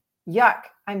 Yuck,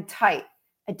 I'm tight.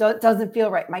 It doesn't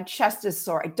feel right. My chest is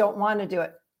sore. I don't want to do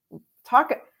it.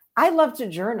 I love to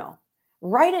journal.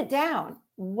 Write it down.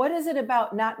 What is it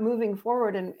about not moving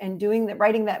forward and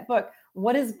writing that book?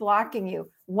 What is blocking you?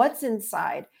 What's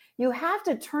inside? You have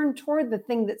to turn toward the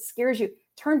thing that scares you.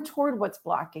 Turn toward what's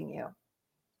blocking you.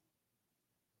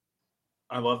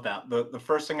 I love that. The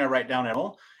first thing I write down,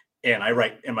 and I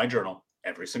write in my journal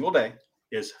every single day,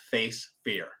 is face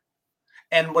fear.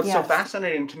 And what's so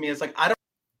fascinating to me is like, I don't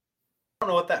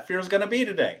know what that fear is going to be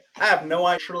today. I have no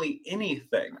actually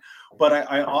anything, but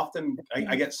I often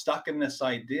get stuck in this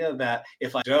idea that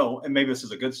if I don't, and maybe this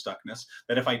is a good stuckness,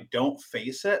 that if I don't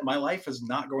face it, my life is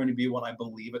not going to be what I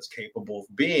believe it's capable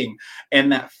of being.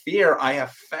 And that fear, I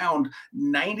have found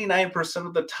 99%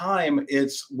 of the time,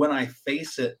 it's when I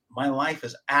face it, my life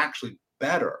is actually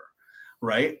better,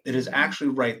 right? It is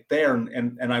actually right there.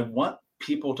 And I want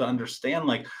people to understand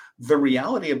like the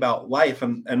reality about life,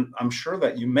 and I'm sure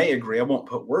that you may agree, I won't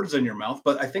put words in your mouth,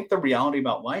 but I think the reality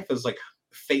about life is like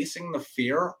facing the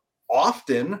fear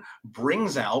often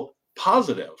brings out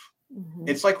positive.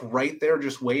 It's like right there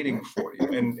just waiting for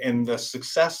you. And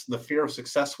the fear of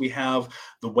success we have,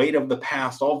 the weight of the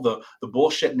past, all the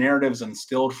bullshit narratives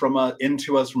instilled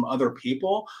into us from other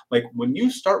people, like when you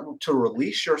start to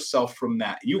release yourself from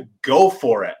that, you go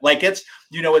for it. Like it's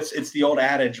the old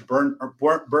adage, burn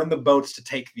the boats to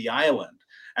take the island.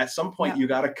 At some point, you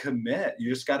got to commit.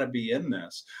 You just got to be in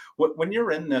this. When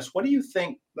you're in this, what do you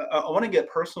think? I want to get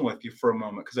personal with you for a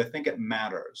moment because I think it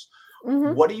matters.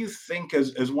 What do you think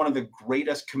is one of the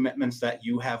greatest commitments that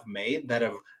you have made that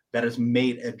has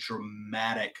made a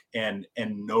dramatic and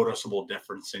noticeable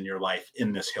difference in your life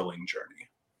in this healing journey?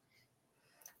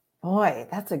 Boy,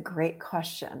 that's a great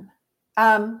question.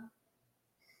 I'm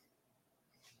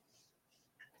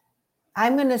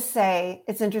going to say,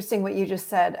 it's interesting what you just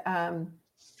said. I'm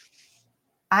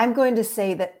going to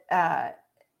say that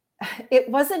it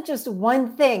wasn't just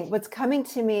one thing. What's coming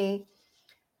to me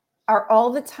are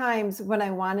all the times when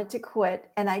I wanted to quit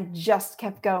and I just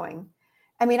kept going.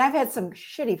 I mean, I've had some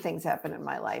shitty things happen in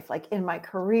my life, like in my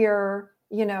career,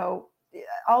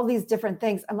 all these different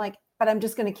things. I'm like, but I'm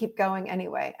just going to keep going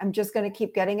anyway. I'm just going to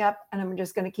keep getting up and I'm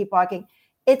just going to keep walking.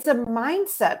 it's a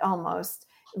mindset almost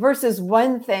versus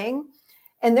one thing.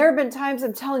 And there have been times,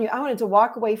 I'm telling you, I wanted to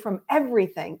walk away from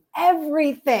everything. I'm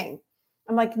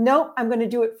like, nope, I'm going to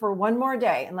do it for one more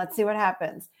day and let's see what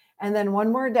happens. And then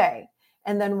one more day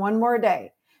and then one more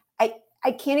day.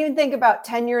 I can't even think about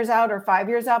 10 years out or 5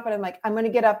 years out, but I'm like, I'm going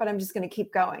to get up and I'm just going to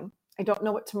keep going. I don't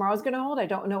know what tomorrow's going to hold. I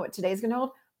don't know what today's going to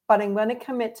hold, but I'm going to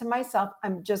commit to myself.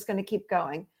 I'm just going to keep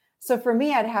going. So for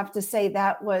me, I'd have to say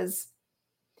that was,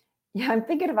 I'm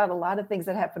thinking about a lot of things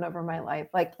that happened over my life.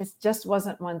 Like it just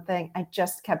wasn't one thing. I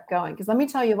just kept going. Because let me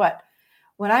tell you what,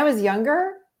 when I was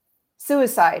younger,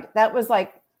 suicide, that was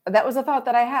a thought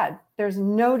that I had. There's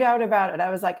no doubt about it. I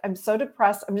was like, I'm so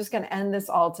depressed. I'm just going to end this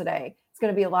all today. It's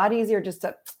going to be a lot easier just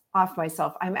to off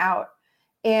myself. I'm out.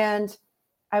 And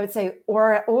I would say,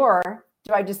 or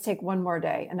do I just take one more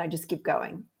day and I just keep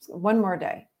going? One more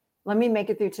day. Let me make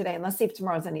it through today and let's see if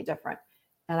tomorrow's any different.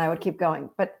 And I would keep going.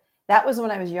 But that was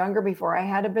when I was younger, before I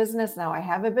had a business. Now I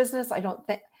have a business. I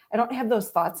don't have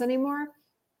those thoughts anymore.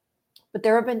 But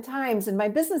there have been times in my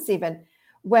business even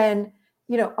when,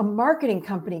 a marketing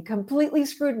company completely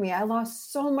screwed me. I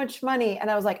lost so much money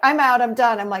and I was like, I'm out, I'm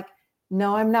done. I'm like,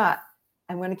 no, I'm not.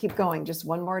 I'm going to keep going just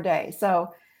one more day. So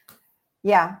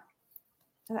yeah,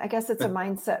 I guess it's a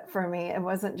mindset for me. It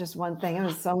wasn't just one thing. It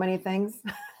was so many things.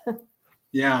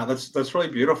 Yeah, that's really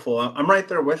beautiful. I'm right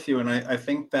there with you. And I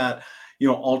think that,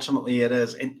 ultimately it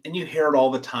is. And you hear it all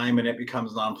the time and it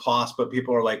becomes nonplussed, but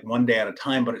people are like one day at a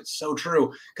time. But it's so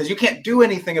true because you can't do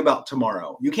anything about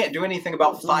tomorrow. You can't do anything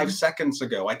about 5 seconds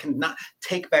ago. I cannot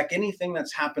take back anything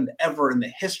that's happened ever in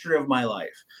the history of my life.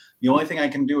 The only thing I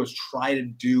can do is try to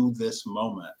do this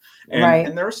moment.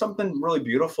 And there's something really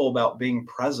beautiful about being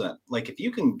present. Like if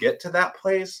you can get to that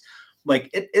place, like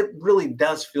it really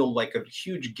does feel like a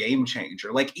huge game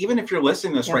changer. Like even if you're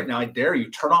listening to this right now, I dare you,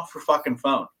 turn off your fucking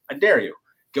phone. I dare you.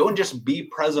 Go and just be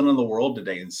present in the world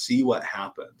today and see what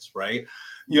happens, right?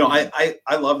 I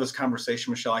love this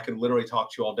conversation, Michelle. I could literally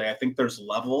talk to you all day. I think there's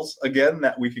levels, again,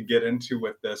 that we could get into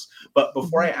with this. But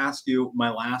before I ask you my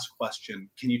last question,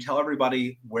 can you tell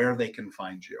everybody where they can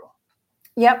find you?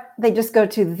 Yep. They just go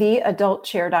to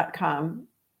theadultchair.com.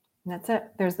 That's it.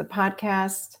 There's the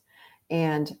podcast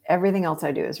and everything else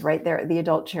I do is right there at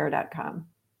theadultchair.com.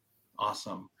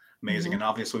 Awesome. Amazing. And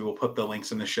obviously we'll put the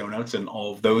links in the show notes and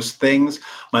all of those things.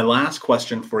 My last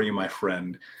question for you, my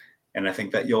friend, and I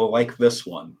think that you'll like this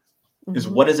one, is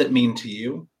what does it mean to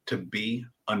you to be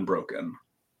unbroken?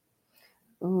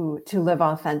 Ooh, to live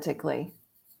authentically.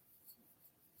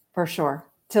 For sure.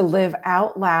 To live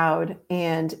out loud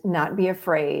and not be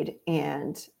afraid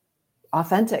and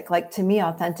authentic. Like to me,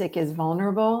 authentic is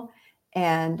vulnerable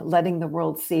and letting the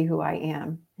world see who I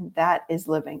am. And that is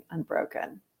living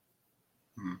unbroken.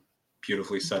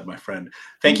 Beautifully said, my friend.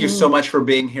 Thank you so much for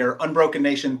being here. Unbroken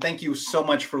Nation, thank you so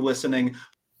much for listening.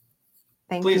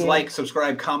 Please like,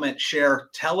 subscribe, comment, share,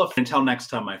 tell a friend. Until next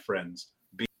time, my friends,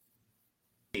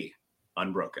 be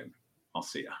unbroken. I'll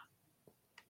see ya.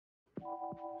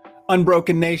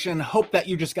 Unbroken Nation, hope that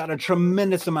you just got a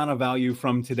tremendous amount of value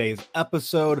from today's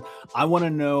episode. I want to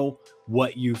know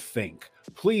what you think.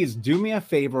 Please do me a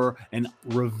favor and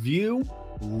review,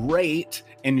 rate,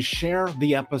 and share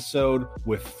the episode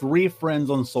with 3 friends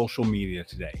on social media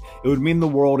today. It would mean the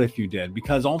world if you did,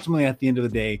 because ultimately at the end of the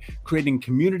day, creating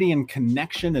community and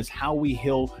connection is how we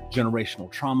heal generational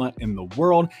trauma in the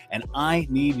world. And I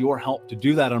need your help to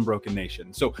do that, Unbroken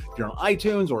Nation. So if you're on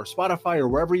iTunes or Spotify or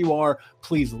wherever you are,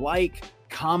 please like,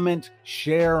 comment,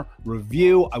 share,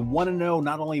 review. I want to know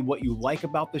not only what you like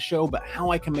about the show, but how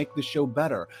I can make the show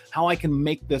better, how I can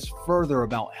make this further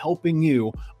about helping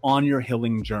you on your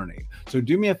healing journey. So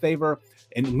do me a favor.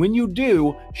 And when you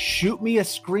do, shoot me a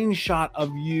screenshot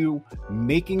of you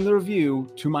making the review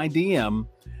to my DM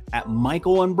at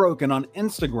Michael Unbroken on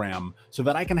Instagram so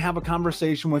that I can have a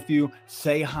conversation with you,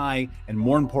 say hi, and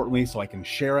more importantly, so I can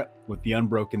share it with the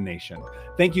Unbroken Nation.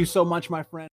 Thank you so much, my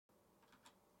friend.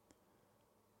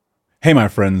 Hey, my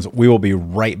friends, we will be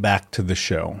right back to the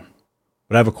show,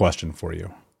 but I have a question for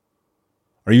you.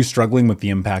 Are you struggling with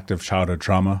the impact of childhood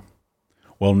trauma?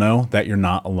 Well, know that you're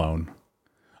not alone.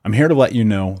 I'm here to let you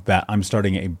know that I'm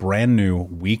starting a brand new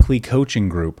weekly coaching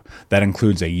group that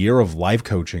includes a year of live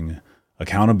coaching,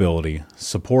 accountability,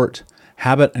 support,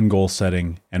 habit and goal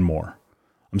setting, and more.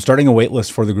 I'm starting a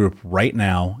waitlist for the group right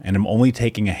now, and I'm only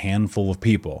taking a handful of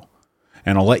people.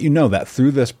 And I'll let you know that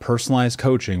through this personalized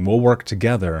coaching, we'll work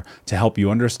together to help you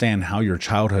understand how your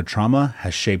childhood trauma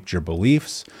has shaped your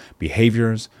beliefs,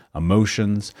 behaviors,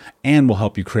 emotions, and will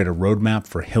help you create a roadmap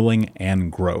for healing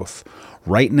and growth.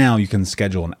 Right now, you can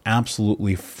schedule an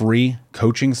absolutely free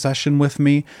coaching session with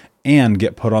me and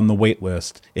get put on the wait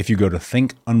list if you go to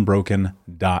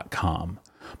thinkunbroken.com.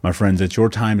 My friends, it's your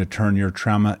time to turn your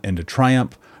trauma into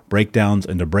triumph, breakdowns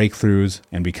into breakthroughs,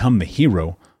 and become the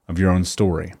hero of your own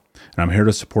story. And I'm here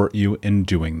to support you in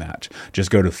doing that. Just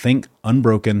go to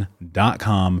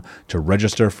thinkunbroken.com to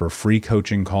register for a free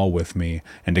coaching call with me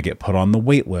and to get put on the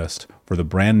wait list for the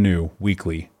brand new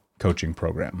weekly coaching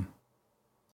program.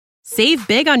 Save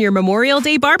big on your Memorial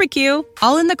Day barbecue,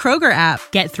 all in the Kroger app.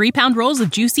 Get 3-pound rolls of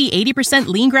juicy 80%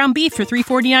 lean ground beef for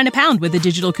 $3.49 a pound with a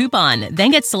digital coupon. Then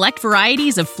get select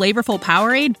varieties of flavorful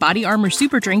Powerade, Body Armor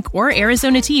Super Drink, or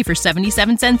Arizona tea for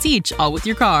 77 cents each, all with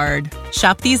your card.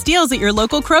 Shop these deals at your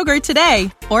local Kroger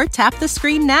today, or tap the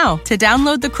screen now to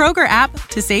download the Kroger app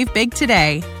to save big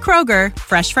today. Kroger,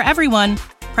 fresh for everyone.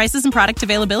 Prices and product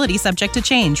availability subject to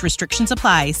change. Restrictions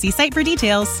apply. See site for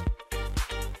details.